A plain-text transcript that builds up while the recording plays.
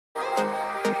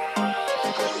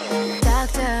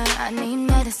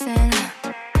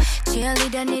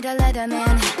need a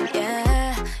Letterman,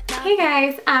 yeah. Hey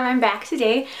guys, I'm back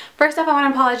today. First off, I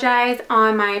want to apologize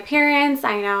on my appearance.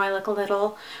 I know I look a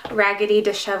little raggedy,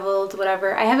 disheveled,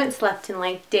 whatever. I haven't slept in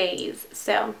like days,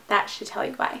 so that should tell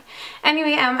you why.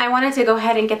 Anyway, I wanted to go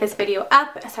ahead and get this video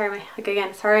up. Sorry,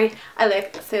 sorry I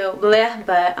look so bleh,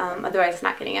 but otherwise it's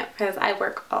not getting up because I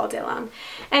work all day long.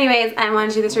 Anyways, I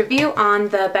wanted to do this review on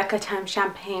the Becca Time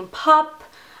Champagne Pop.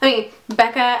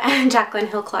 Becca and Jaclyn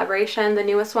Hill collaboration, the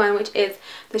newest one, which is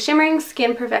the Shimmering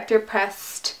Skin Perfector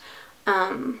Pressed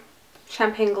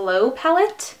Champagne Glow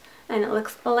palette, and it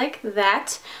looks like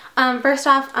that. First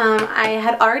off, I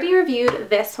had already reviewed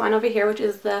this one over here, which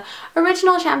is the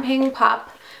original Champagne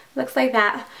Pop. Looks like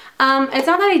that. It's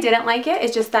not that I didn't like it,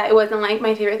 it's just that it wasn't like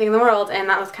my favorite thing in the world, and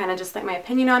that was kind of just like my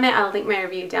opinion on it. I'll link my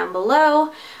review down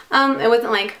below. It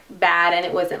wasn't like bad, and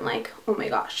it wasn't like, oh my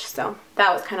gosh. So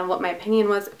that was kind of what my opinion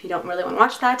was, if you don't really want to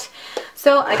watch that.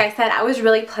 So like I said, I was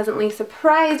really pleasantly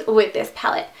surprised with this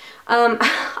palette.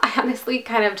 I honestly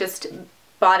kind of just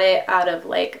bought it out of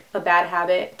like a bad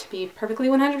habit, to be perfectly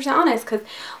 100% honest, because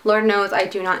Lord knows I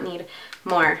do not need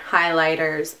more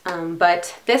highlighters,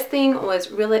 but this thing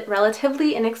was really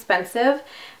relatively inexpensive,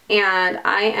 and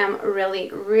I am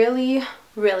really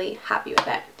happy with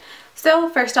it. So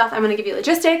first off, I'm going to give you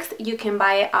logistics. You can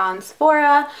buy it on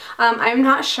Sephora. I'm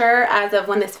not sure as of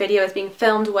when this video is being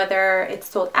filmed whether it's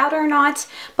sold out or not,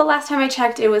 but last time I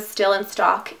checked it was still in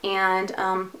stock, and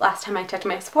last time I checked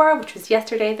my Sephora, which was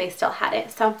yesterday, they still had it.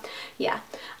 So yeah.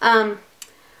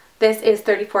 This is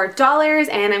 $34,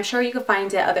 and I'm sure you can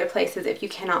find it other places if you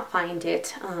cannot find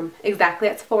it exactly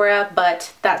at Sephora,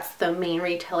 but that's the main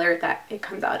retailer that it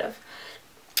comes out of.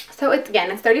 So it's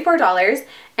 $34,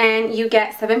 and you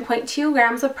get 7.2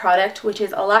 grams of product, which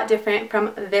is a lot different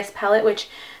from this palette, which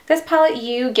this palette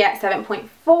you get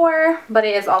 7.4, but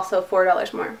it is also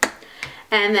 $4 more.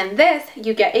 And then this,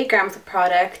 you get 8 grams of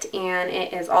product, and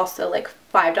it is also like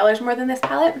 $5 more than this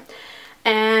palette.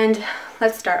 And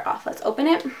let's start off. Let's open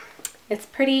it. It's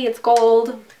pretty, it's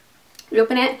gold. You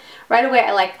open it right away.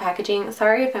 I like the packaging.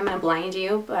 Sorry if I'm gonna blind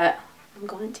you, but I'm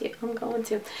going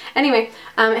to. Anyway,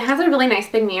 it has a really nice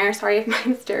big mirror. Sorry if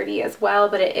mine's dirty as well,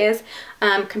 but it is.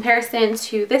 Comparison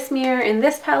to this mirror in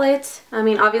this palette, I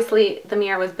mean, obviously the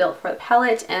mirror was built for the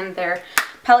palette, and their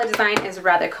palette design is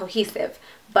rather cohesive.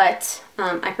 But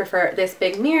I prefer this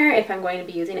big mirror if I'm going to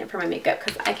be using it for my makeup,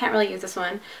 because I can't really use this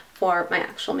one for my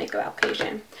actual makeup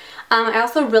application. I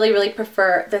also really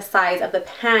prefer the size of the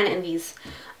pan in these.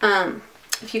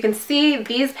 If you can see,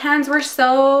 these pans were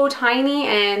so tiny,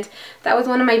 and that was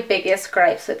one of my biggest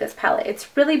gripes with this palette.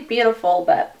 It's really beautiful,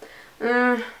 but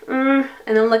and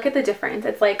then look at the difference.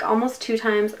 It's like almost 2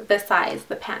 times the size,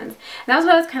 the pans. And that was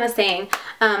what I was kind of saying.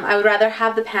 I would rather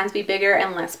have the pans be bigger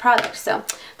and less product, so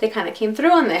they kind of came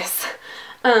through on this.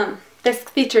 This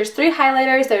features 3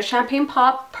 highlighters. There's Champagne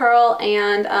Pop, Pearl,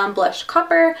 and Blush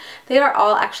Copper. They are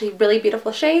all actually really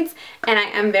beautiful shades, and I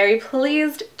am very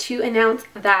pleased to announce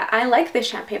that I like this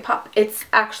Champagne Pop. It's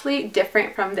actually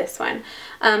different from this one.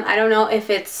 I don't know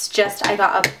if it's just I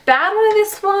got a bad one of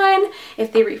this one,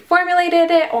 if they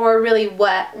reformulated it, or really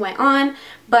what went on,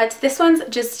 but this one's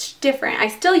just different. I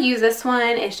still use this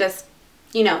one. It's just,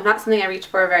 you know, not something I reach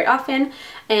for very often,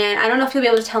 and I don't know if you'll be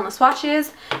able to tell in the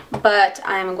swatches, but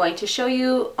I'm going to show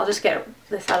you. I'll just get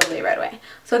this out of the way right away.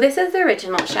 So this is the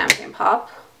original Champagne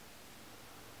Pop,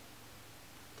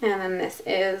 and then this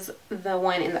is the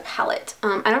one in the palette.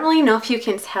 I don't really know if you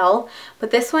can tell,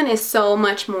 but this one is so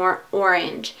much more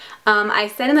orange. I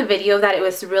said in the video that it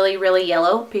was really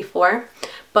yellow before,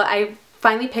 but I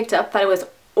finally picked up that it was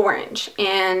orange,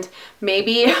 and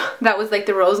maybe that was like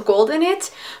the rose gold in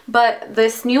it, but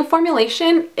this new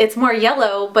formulation, it's more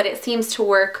yellow, but it seems to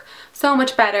work so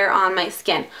much better on my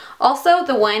skin. Also,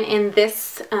 the one in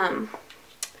this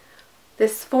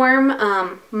this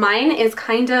form, mine is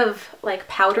kind of like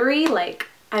powdery, like,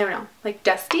 I don't know, like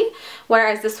dusty,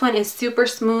 whereas this one is super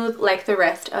smooth like the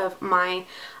rest of my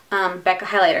Becca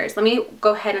highlighters. Let me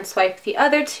go ahead and swipe the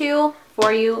other 2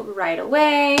 for you right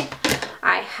away.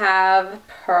 I have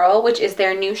Pearl, which is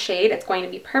their new shade. It's going to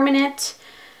be permanent.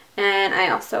 And I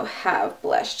also have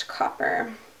Blushed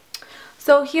Copper.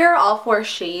 So here are all 4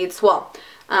 shades. Well,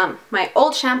 my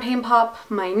old Champagne Pop,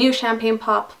 my new Champagne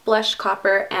Pop, Blushed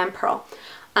Copper, and Pearl.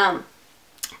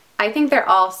 I think they're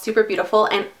all super beautiful,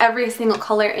 and every single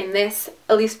color in this,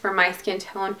 at least for my skin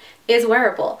tone, is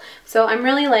wearable. So I'm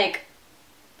really like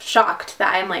shocked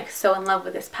that I'm like so in love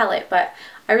with this palette, but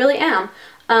I really am.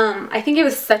 I think it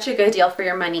was such a good deal for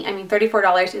your money. I mean,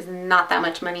 $34 is not that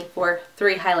much money for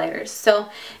 3 highlighters. So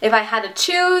if I had to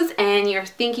choose and you're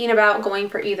thinking about going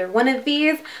for either one of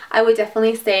these, I would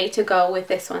definitely say to go with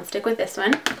this one. Stick with this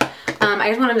one. I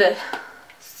just wanted to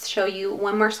show you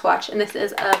one more swatch, and this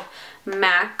is of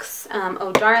MAC's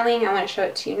Oh Darling. I want to show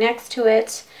it to you next to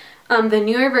it. The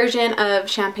newer version of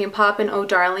Champagne Pop and Oh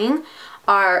Darling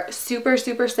are super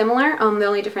similar. The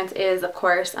only difference is, of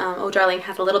course, Oh Darling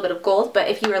has a little bit of gold, but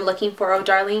if you are looking for Oh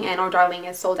Darling and Oh Darling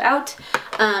is sold out,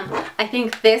 I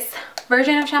think this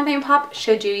version of Champagne Pop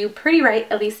should do you pretty right,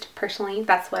 at least personally.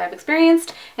 That's what I've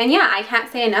experienced. And yeah, I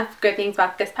can't say enough good things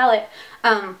about this palette.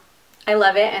 I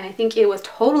love it, and I think it was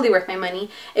totally worth my money.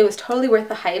 It was totally worth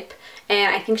the hype,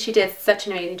 and I think she did such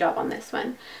an amazing job on this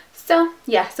one. So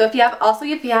yeah, so if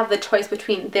you have the choice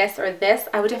between this or this,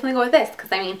 I would definitely go with this,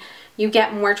 because I mean, you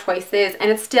get more choices and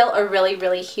it's still a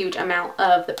really huge amount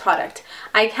of the product.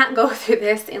 I can't go through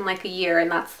this in like a year,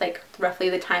 and that's like roughly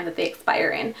the time that they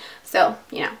expire in. So,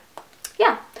 you know,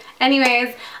 yeah.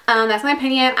 Anyways, that's my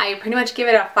opinion. I pretty much give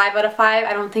it a 5 out of 5.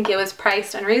 I don't think it was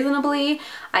priced unreasonably.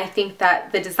 I think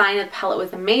that the design of the palette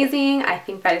was amazing. I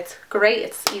think that it's great.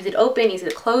 It's easy to open, easy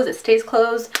to close. It stays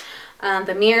closed.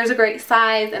 The mirror is a great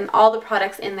size, and all the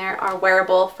products in there are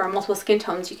wearable for multiple skin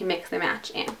tones. You can mix and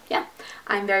match, and yeah,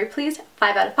 I'm very pleased.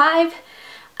 5 out of 5.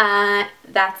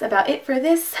 That's about it for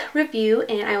this review,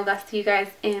 and I will see you guys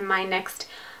in my next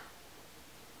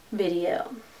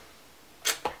video.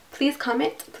 Please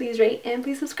comment, please rate, and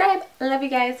please subscribe. I love you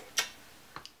guys.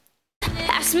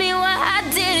 Ask me why